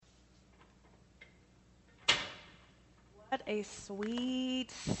What a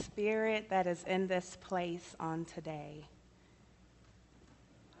sweet spirit that is in this place on today.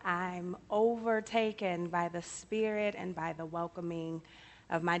 I'm overtaken by the spirit and by the welcoming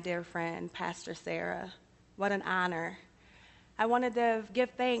of my dear friend, Pastor Sarah. What an honor. I wanted to give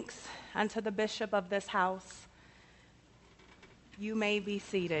thanks unto the bishop of this house. You may be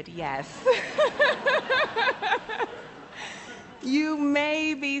seated, yes. You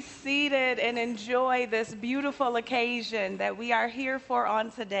may be seated and enjoy this beautiful occasion that we are here for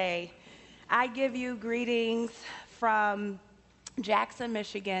on today. I give you greetings from Jackson,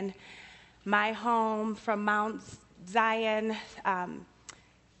 Michigan, my home, from Mount Zion,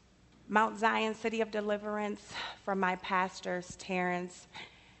 City of Deliverance, from my pastors, Terrence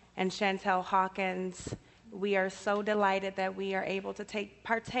and Chantel Hawkins. We are so delighted that we are able to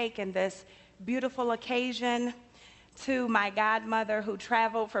partake in this beautiful occasion. To my godmother who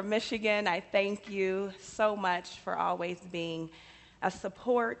traveled from Michigan, I thank you so much for always being a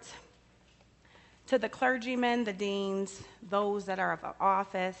support. To the clergymen, the deans, those that are of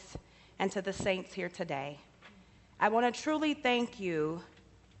office, and to the saints here today, I want to truly thank you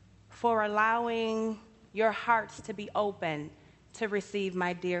for allowing your hearts to be open to receive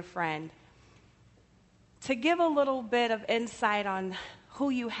my dear friend. To give a little bit of insight on who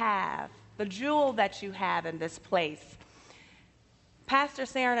you have, the jewel that you have in this place. Pastor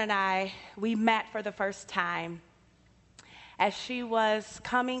Sarah and I, we met for the first time as she was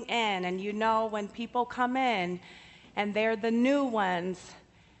coming in. And you know, when people come in and they're the new ones,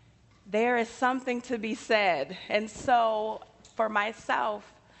 there is something to be said. And so for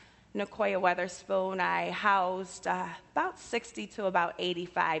myself, Nicoya Weatherspoon, I housed about 60 to about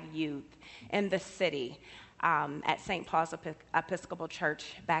 85 youth in the city. At St. Paul's Episcopal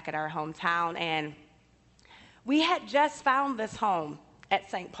Church back at our hometown. And we had just found this home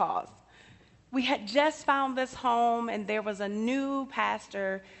at St. Paul's. We had just found this home, and there was a new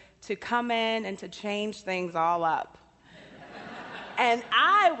pastor to come in and to change things all up. And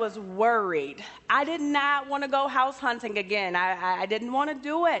I was worried. I did not want to go house hunting again. I didn't want to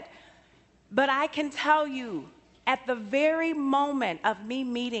do it. But I can tell you, at the very moment of me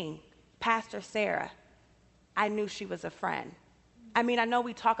meeting Pastor Sarah, I knew she was a friend. I mean, I know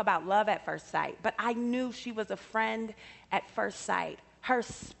we talk about love at first sight, but I knew she was a friend at first sight. Her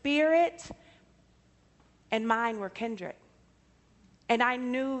spirit and mine were kindred. And I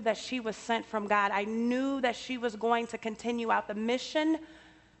knew that she was sent from God. I knew that she was going to continue out the mission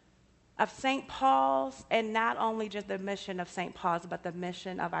of St. Paul's, and not only just the mission of St. Paul's, but the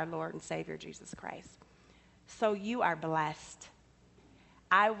mission of our Lord and Savior, Jesus Christ. So you are blessed.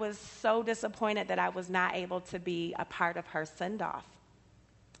 I was so disappointed that I was not able to be a part of her send-off.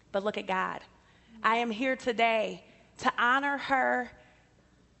 But look at God. I am here today to honor her,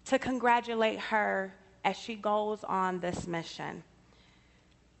 to congratulate her as she goes on this mission.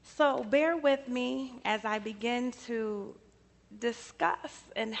 So bear with me as I begin to discuss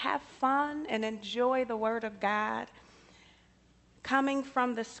and have fun and enjoy the Word of God. Coming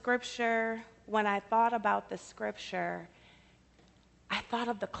from the Scripture, when I thought about the Scripture, I thought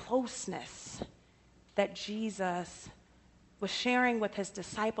of the closeness that Jesus was sharing with his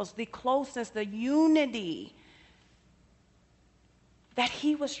disciples, the closeness, the unity that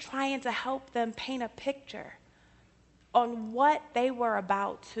he was trying to help them paint a picture on what they were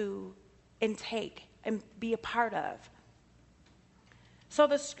about to intake and be a part of. So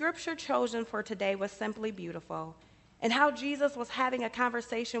the scripture chosen for today was simply beautiful, and how Jesus was having a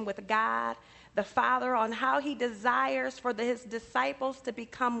conversation with God the Father on how he desires for his disciples to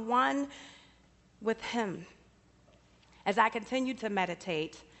become one with him. As I continued to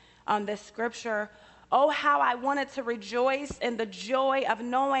meditate on this scripture, oh, how I wanted to rejoice in the joy of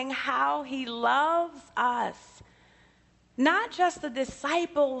knowing how he loves us. Not just the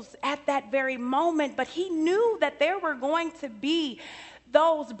disciples at that very moment, but he knew that there were going to be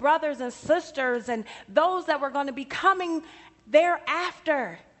those brothers and sisters and those that were going to be coming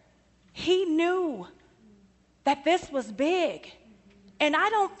thereafter. He knew that this was big. And I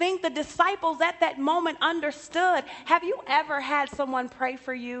don't think the disciples at that moment understood. Have you ever had someone pray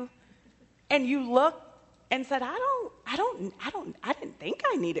for you and you looked and said, I didn't think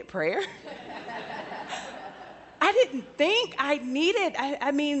I needed prayer. I didn't think I needed,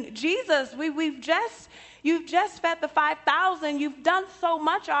 I mean, Jesus, you've just fed the 5,000. You've done so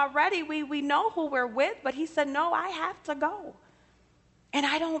much already. We know who we're with, but he said, no, I have to go. And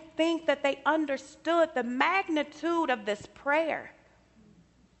I don't think that they understood the magnitude of this prayer.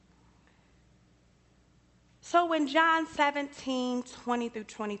 So in John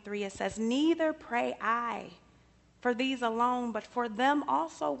 17:20-23, it says, neither pray I for these alone, but for them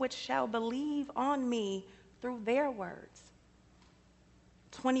also which shall believe on me through their words.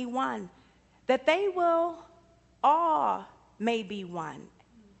 21, that they will all may be one,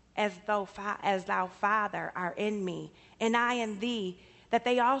 as thou, Father, art in me, and I in thee, that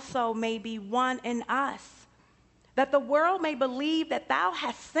they also may be one in us, that the world may believe that thou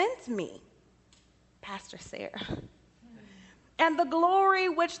hast sent me, Pastor Sarah. And the glory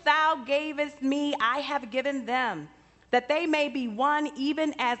which thou gavest me, I have given them, that they may be one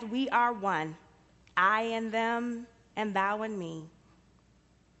even as we are one, I in them and thou in me,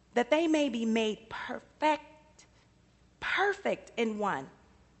 that they may be made perfect in one,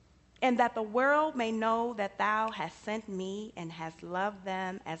 and that the world may know that thou hast sent me and hast loved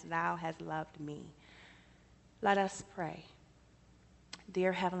them as thou hast loved me. Let us pray.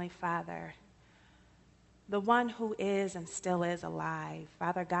 Dear Heavenly Father, the one who is and still is alive,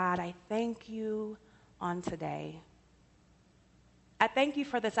 Father God, I thank you on today. I thank you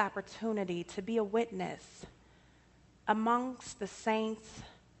for this opportunity to be a witness amongst the saints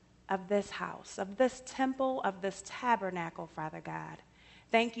of this house, of this temple, of this tabernacle, Father God.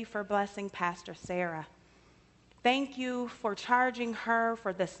 Thank you for blessing Pastor Sarah. Thank you for charging her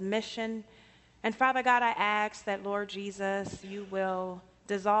for this mission. And Father God, I ask that, Lord Jesus, you will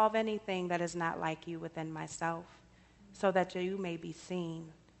dissolve anything that is not like you within myself, so that you may be seen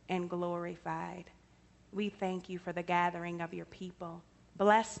and glorified. We thank you for the gathering of your people.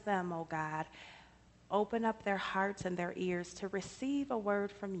 Bless them, O God. Open up their hearts and their ears to receive a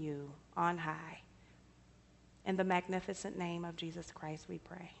word from you on high. In the magnificent name of Jesus Christ we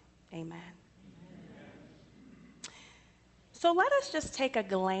pray. Amen. So let us just take a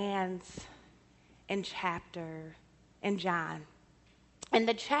glance in John. In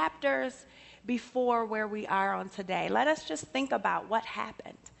the chapters before where we are on today, let us just think about what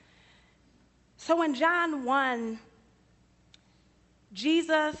happened. So in John 1,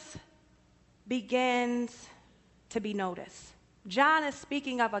 Jesus begins to be noticed. John is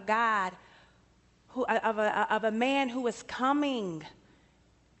speaking of a God, of a man who is coming,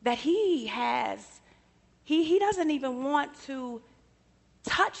 that he doesn't even want to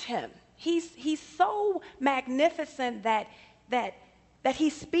touch him. He's so magnificent that he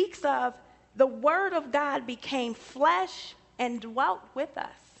speaks of the Word of God became flesh and dwelt with us.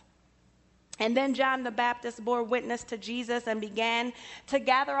 And then John the Baptist bore witness to Jesus and began to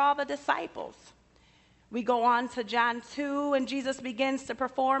gather all the disciples. We go on to John 2, and Jesus begins to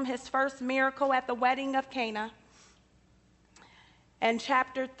perform his first miracle at the wedding of Cana. In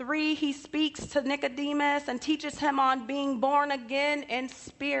chapter 3, he speaks to Nicodemus and teaches him on being born again in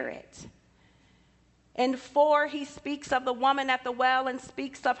spirit. In 4, he speaks of the woman at the well and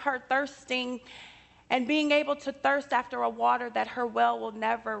speaks of her thirsting and being able to thirst after a water that her well will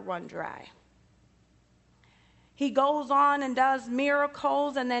never run dry. He goes on and does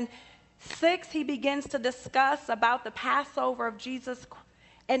miracles, and then 6, he begins to discuss about the Passover of Jesus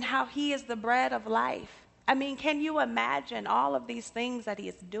and how he is the bread of life. I mean, can you imagine all of these things that he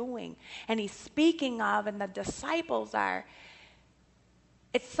is doing and he's speaking of, and the disciples are,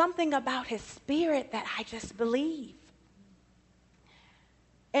 it's something about his spirit that I just believe.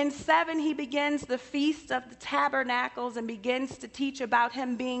 In 7, he begins the Feast of the Tabernacles and begins to teach about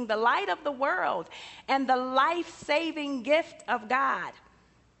him being the light of the world and the life-saving gift of God.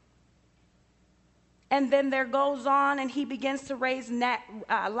 And then there goes on, and he begins to raise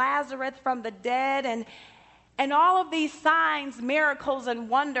Lazarus from the dead, and all of these signs, miracles, and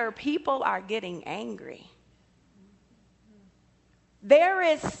wonder. People are getting angry. There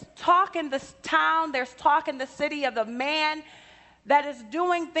is talk in this town, there's talk in the city of the man that is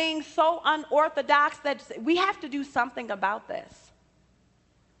doing things so unorthodox that we have to do something about this.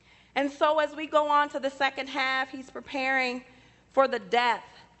 And so as we go on to the second half, he's preparing for the death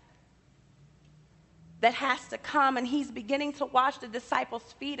that has to come, and he's beginning to wash the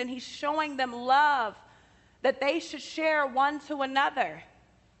disciples' feet, and he's showing them love that they should share one to another.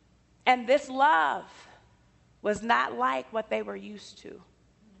 And this love was not like what they were used to.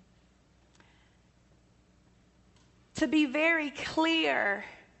 To be very clear,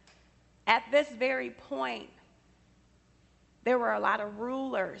 at this very point, there were a lot of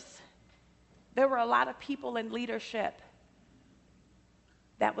rulers. There were a lot of people in leadership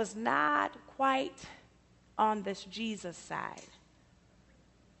that was not quite on this Jesus side.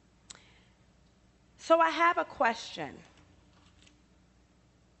 So I have a question.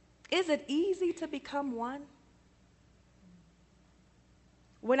 Is it easy to become one?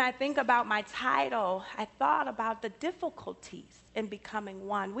 When I think about my title, I thought about the difficulties in becoming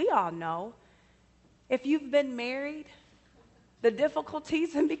one. We all know, if you've been married, the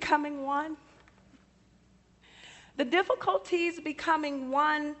difficulties in becoming one. The difficulties becoming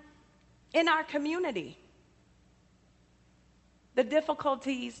one in our community. The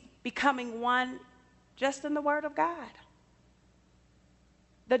difficulties becoming one just in the Word of God.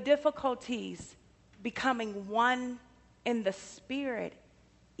 The difficulties becoming one in the Spirit,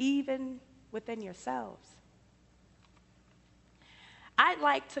 even within yourselves. I'd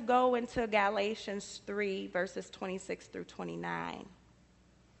like to go into Galatians 3, verses 26 through 29,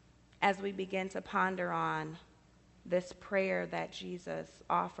 as we begin to ponder on this prayer that Jesus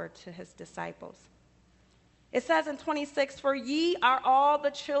offered to his disciples. It says in 26, "For ye are all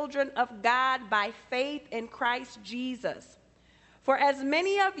the children of God by faith in Christ Jesus. For as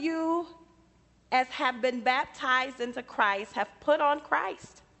many of you as have been baptized into Christ have put on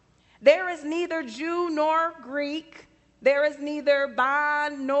Christ. There is neither Jew nor Greek, there is neither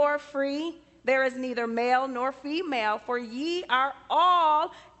bond nor free, there is neither male nor female, for ye are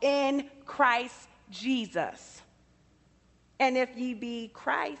all in Christ Jesus. And if ye be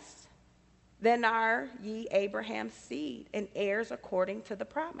Christ, then are ye Abraham's seed and heirs according to the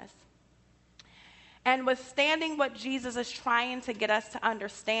promise." And withstanding what Jesus is trying to get us to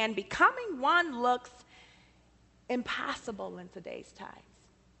understand, becoming one looks impossible in today's times.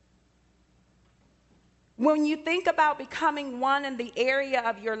 When you think about becoming one in the area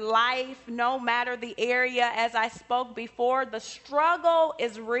of your life, no matter the area, as I spoke before, the struggle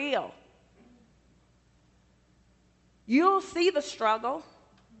is real. You'll see the struggle.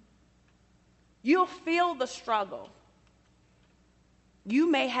 You'll feel the struggle. You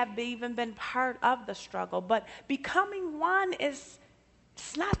may have even been part of the struggle, but becoming one it's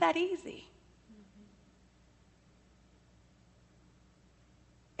not that easy.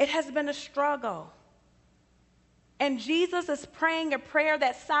 It has been a struggle. And Jesus is praying a prayer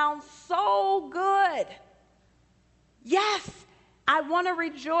that sounds so good. Yes, I want to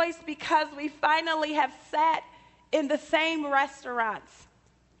rejoice because we finally have sat in the same restaurants.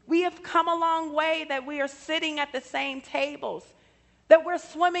 We have come a long way that we are sitting at the same tables, that we're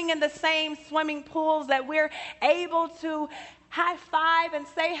swimming in the same swimming pools, that we're able to high five and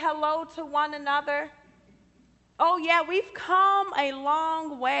say hello to one another. Oh yeah, we've come a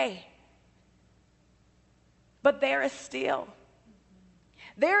long way. But there is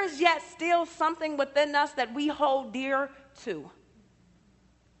yet still something within us that we hold dear to.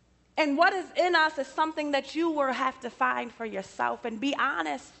 And what is in us is something that you will have to find for yourself and be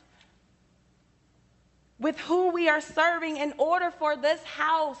honest with who we are serving in order for this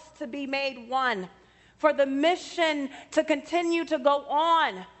house to be made one, for the mission to continue to go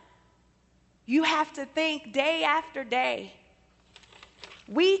on. You have to think day after day,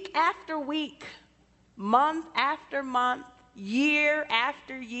 week after week, month after month, year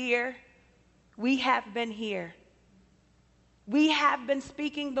after year, we have been here. We have been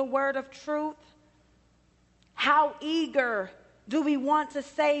speaking the word of truth. How eager do we want to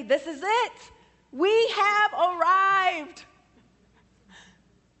say, this is it? We have arrived.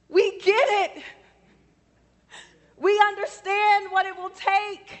 We get it. We understand what it will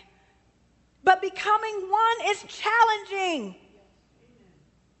take. But becoming one is challenging.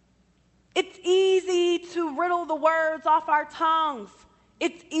 It's easy to riddle the words off our tongues.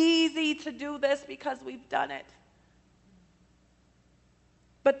 It's easy to do this because we've done it.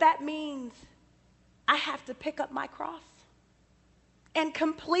 But that means I have to pick up my cross and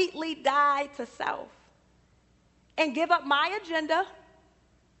completely die to self and give up my agenda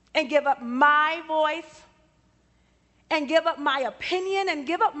and give up my voice and give up my opinion and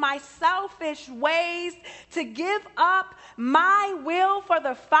give up my selfish ways to give up my will for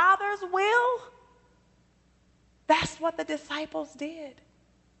the Father's will. That's what the disciples did.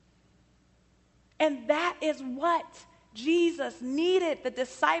 And that is what Jesus needed the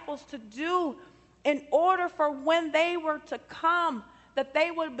disciples to do in order for when they were to come, that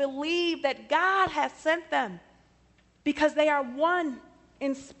they would believe that God has sent them because they are one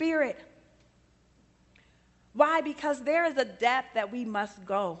in spirit. Why? Because there is a depth that we must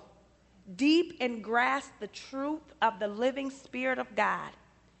go deep and grasp the truth of the living Spirit of God.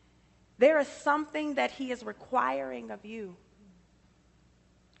 There is something that He is requiring of you.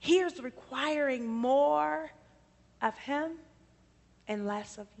 He is requiring more of Him and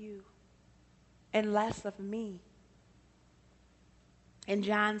less of you and less of me. In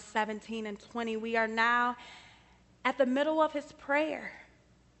John 17 and 20, we are now at the middle of His prayer.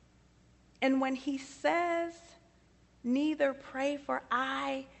 And when He says, neither pray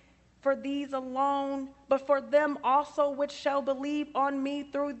for these alone, but for them also which shall believe on me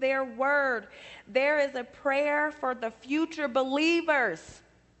through their word. There is a prayer for the future believers,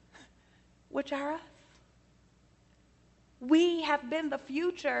 which are us. We have been the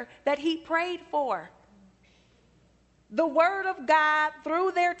future that He prayed for. The word of God,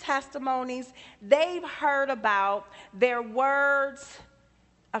 through their testimonies, they've heard about their words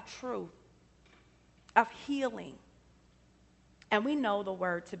of truth, of healing. And we know the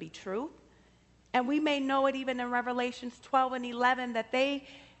word to be truth. And we may know it even in Revelations 12 and 11 that they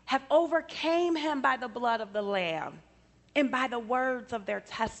have overcame him by the blood of the Lamb and by the words of their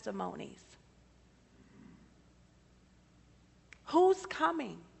testimonies. Who's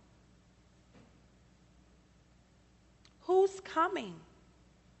coming? Who's coming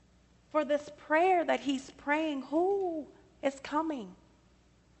for this prayer that he's praying? Who is coming?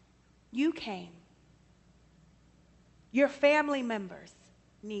 You came. Your family members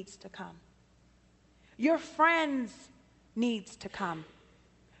needs to come. Your friends needs to come.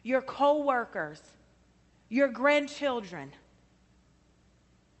 Your co-workers, your grandchildren,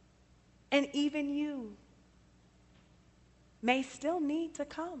 and even you may still need to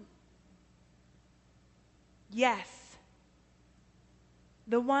come. Yes,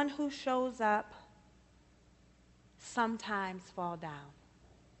 the one who shows up sometimes fall down,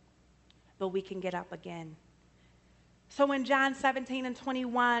 but we can get up again. So in John 17 and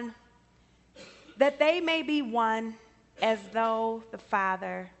 21, that they may be one as though the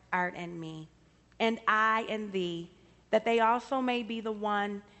Father art in me, and I in thee, that they also may be the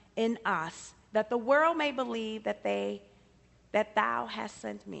one in us, that the world may believe that thou hast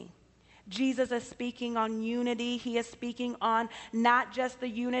sent me. Jesus is speaking on unity. He is speaking on not just the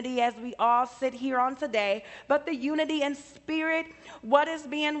unity as we all sit here on today, but the unity in spirit. What is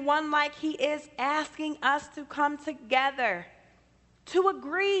being one like? He is asking us to come together, to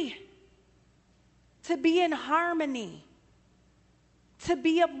agree, to be in harmony, to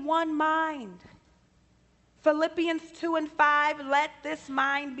be of one mind. Philippians 2 and 5, let this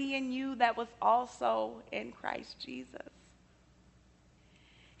mind be in you that was also in Christ Jesus.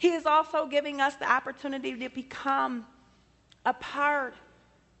 He is also giving us the opportunity to become a part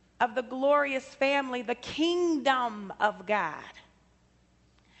of the glorious family, the kingdom of God.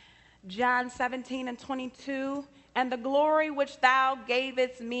 John 17 and 22, and the glory which thou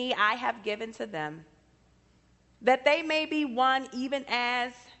gavest me, I have given to them, that they may be one even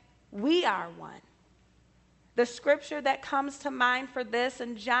as we are one. The scripture that comes to mind for this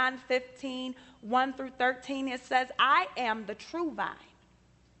in John 15, 1 through 13, it says, I am the true vine,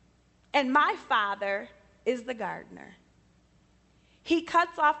 and my Father is the gardener. He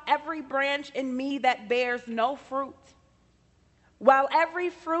cuts off every branch in me that bears no fruit, while every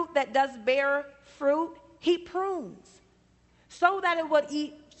fruit that does bear fruit, he prunes, so that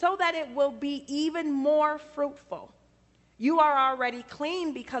it will be even more fruitful. You are already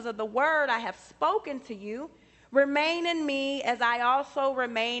clean because of the word I have spoken to you. Remain in me as I also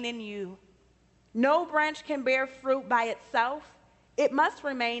remain in you. No branch can bear fruit by itself. It must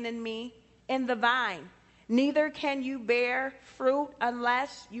remain in me, in the vine. Neither can you bear fruit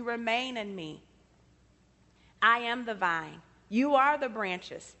unless you remain in me. I am the vine. You are the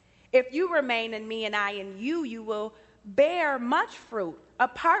branches. If you remain in me and I in you, you will bear much fruit.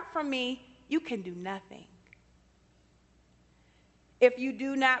 Apart from me, you can do nothing. If you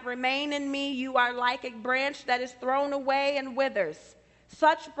do not remain in me, you are like a branch that is thrown away and withers.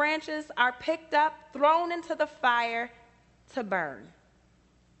 Such branches are picked up, thrown into the fire to burn.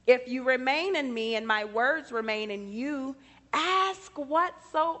 If you remain in me and my words remain in you, ask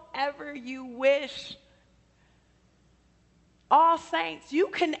whatsoever you wish. All saints, you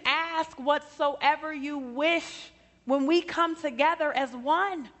can ask whatsoever you wish when we come together as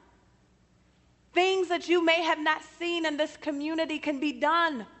one. Things that you may have not seen in this community can be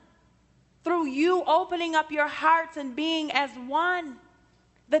done through you opening up your hearts and being as one.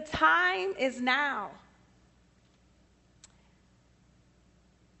 The time is now.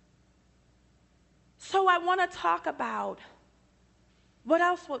 So I want to talk about what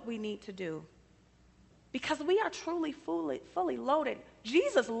else would we need to do? Because we are truly fully loaded.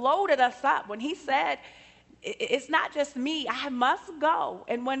 Jesus loaded us up when he said, it's not just me, I must go.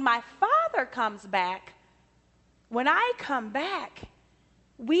 And when my Father comes back, when I come back,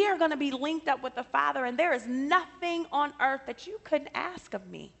 we are going to be linked up with the Father, and there is nothing on earth that you couldn't ask of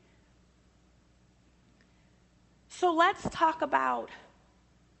me. So let's talk about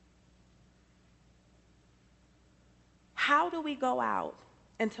how do we go out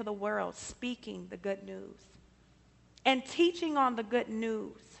into the world speaking the good news and teaching on the good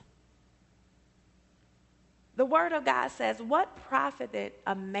news. The Word of God says, what profited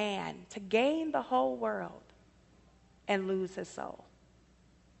a man to gain the whole world and lose his soul?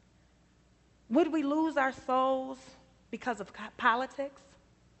 Would we lose our souls because of politics?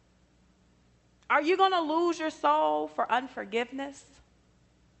 Are you going to lose your soul for unforgiveness?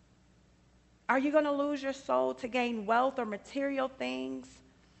 Are you going to lose your soul to gain wealth or material things?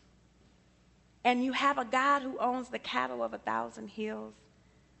 And you have a God who owns the cattle of 1,000 hills.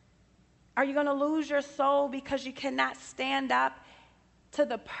 Are you going to lose your soul because you cannot stand up to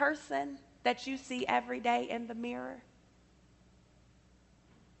the person that you see every day in the mirror?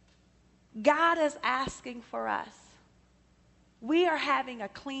 God is asking for us. We are having a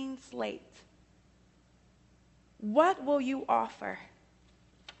clean slate. What will you offer?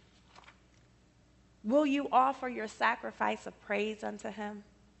 Will you offer your sacrifice of praise unto him?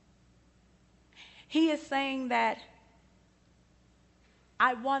 He is saying that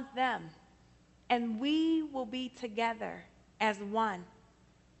I want them, and we will be together as one,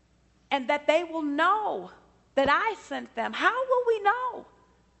 and that they will know that I sent them. How will we know?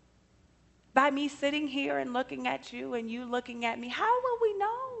 By me sitting here and looking at you and you looking at me. How will we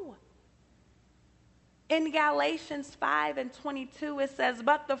know? In Galatians 5:22, it says,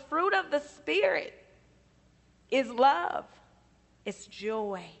 but the fruit of the Spirit is love, it's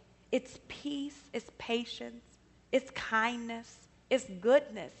joy, it's peace, it's patience, it's kindness, it's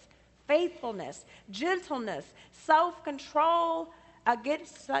goodness, faithfulness, gentleness, self-control.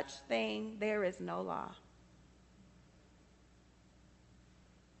 Against such thing there is no law.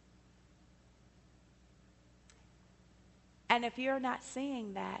 And if you're not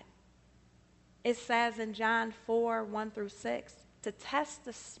seeing that, it says in John 4:1-6, to test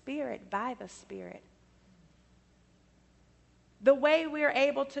the Spirit by the Spirit. The way we're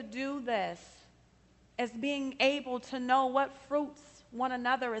able to do this is being able to know what fruits one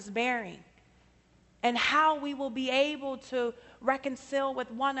another is bearing and how we will be able to reconcile with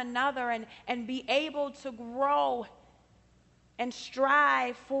one another and be able to grow and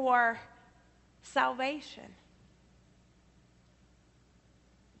strive for salvation.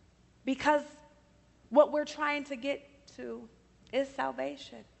 Because what we're trying to get to is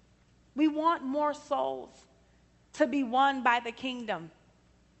salvation. We want more souls to be won by the kingdom.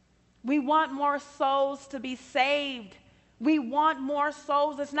 We want more souls to be saved. We want more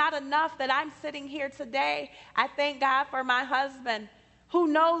souls. It's not enough that I'm sitting here today. I thank God for my husband who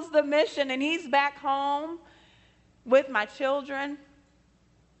knows the mission, and he's back home with my children.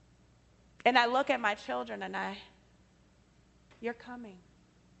 And I look at my children and you're coming.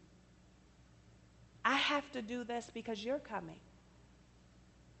 I have to do this because you're coming.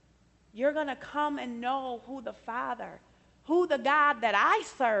 You're going to come and know who the Father, who the God that I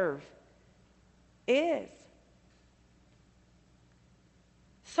serve is.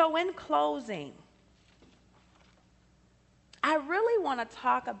 So in closing, I really want to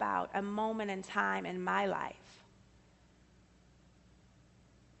talk about a moment in time in my life.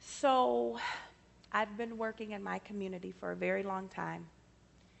 So I've been working in my community for a very long time.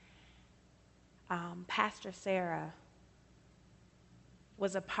 Pastor Sarah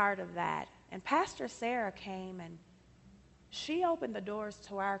was a part of that. And Pastor Sarah came and she opened the doors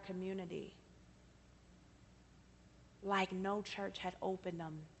to our community like no church had opened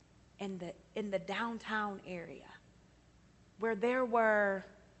them in the downtown area, where there were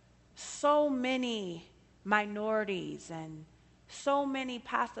so many minorities and so many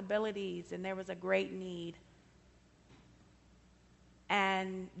possibilities, and there was a great need.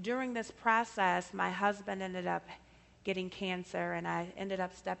 And during this process, my husband ended up getting cancer, and I ended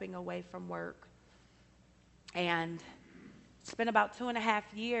up stepping away from work. And it's been about 2.5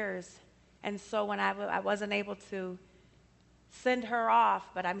 years, and so when I wasn't able to send her off,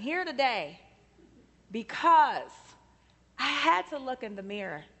 but I'm here today because I had to look in the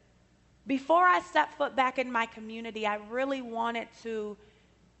mirror. Before I stepped foot back in my community, I really wanted to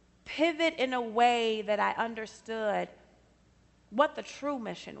pivot in a way that I understood what the true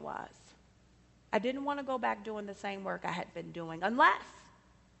mission was. I didn't want to go back doing the same work I had been doing unless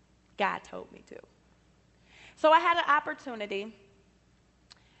God told me to. So I had an opportunity.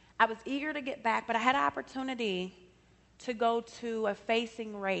 I was eager to get back, but I had an opportunity to go to a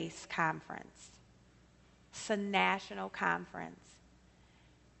Facing Race conference. It's a national conference.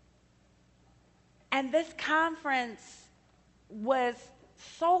 And this conference was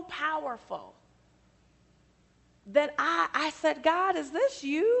so powerful that I said, God, is this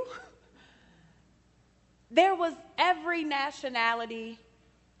you? There was every nationality.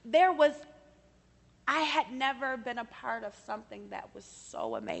 I had never been a part of something that was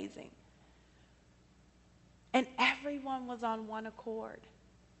so amazing. And everyone was on one accord.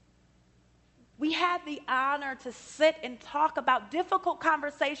 We had the honor to sit and talk about difficult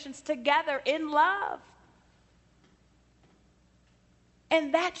conversations together in love.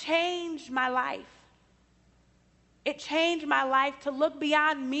 And that changed my life. It changed my life to look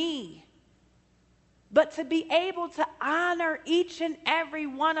beyond me but to be able to honor each and every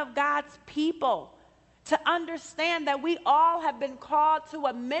one of God's people, to understand that we all have been called to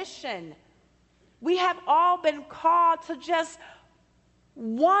a mission. We have all been called to just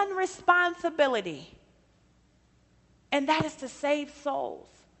one responsibility, and that is to save souls.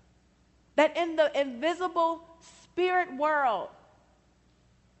 That in the invisible spirit world,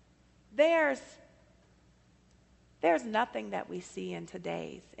 there's nothing that we see in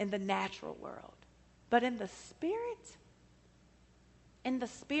the natural world. But in the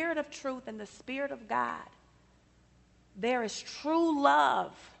spirit of truth, in the spirit of God, there is true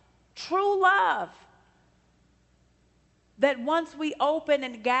love, that once we open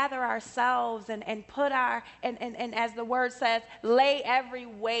and gather ourselves and put and as the word says, lay every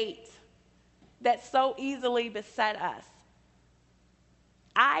weight that so easily beset us.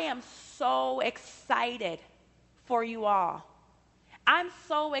 I am so excited for you all. I'm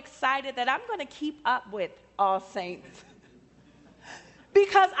so excited that I'm going to keep up with All Saints.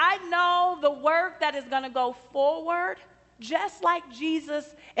 Because I know the work that is going to go forward, just like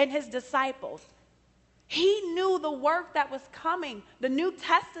Jesus and his disciples. He knew the work that was coming, the New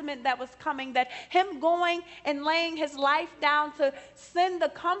Testament that was coming, that him going and laying his life down to send the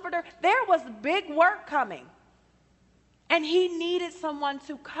Comforter, there was big work coming. And he needed someone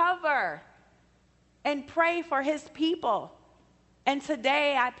to cover and pray for his people. And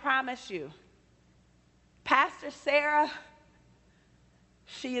today, I promise you, Pastor Sarah,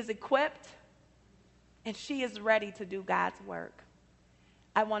 she is equipped and she is ready to do God's work.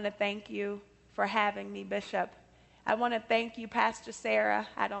 I want to thank you for having me, Bishop. I want to thank you, Pastor Sarah.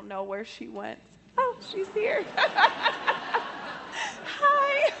 I don't know where she went. Oh, she's here.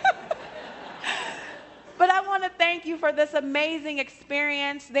 Hi. But I want to thank you for this amazing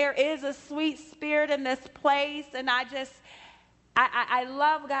experience. There is a sweet spirit in this place, and I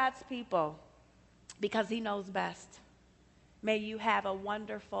love God's people because he knows best. May you have a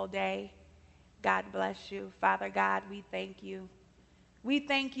wonderful day. God bless you. Father God, we thank you. We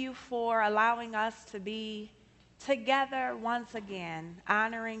thank you for allowing us to be together once again,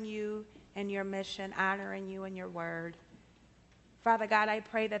 honoring you and your mission, honoring you and your word. Father God, I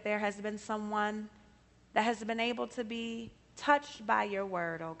pray that there has been someone that has been able to be touched by your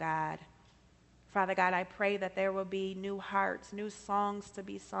word, oh God. Father God, I pray that there will be new hearts, new songs to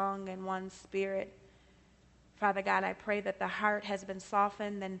be sung in one spirit. Father God, I pray that the heart has been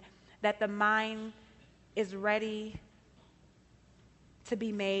softened and that the mind is ready to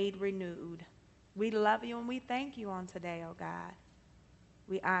be made renewed. We love you and we thank you on today, oh God.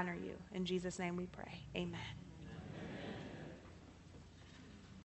 We honor you. In Jesus' name we pray. Amen.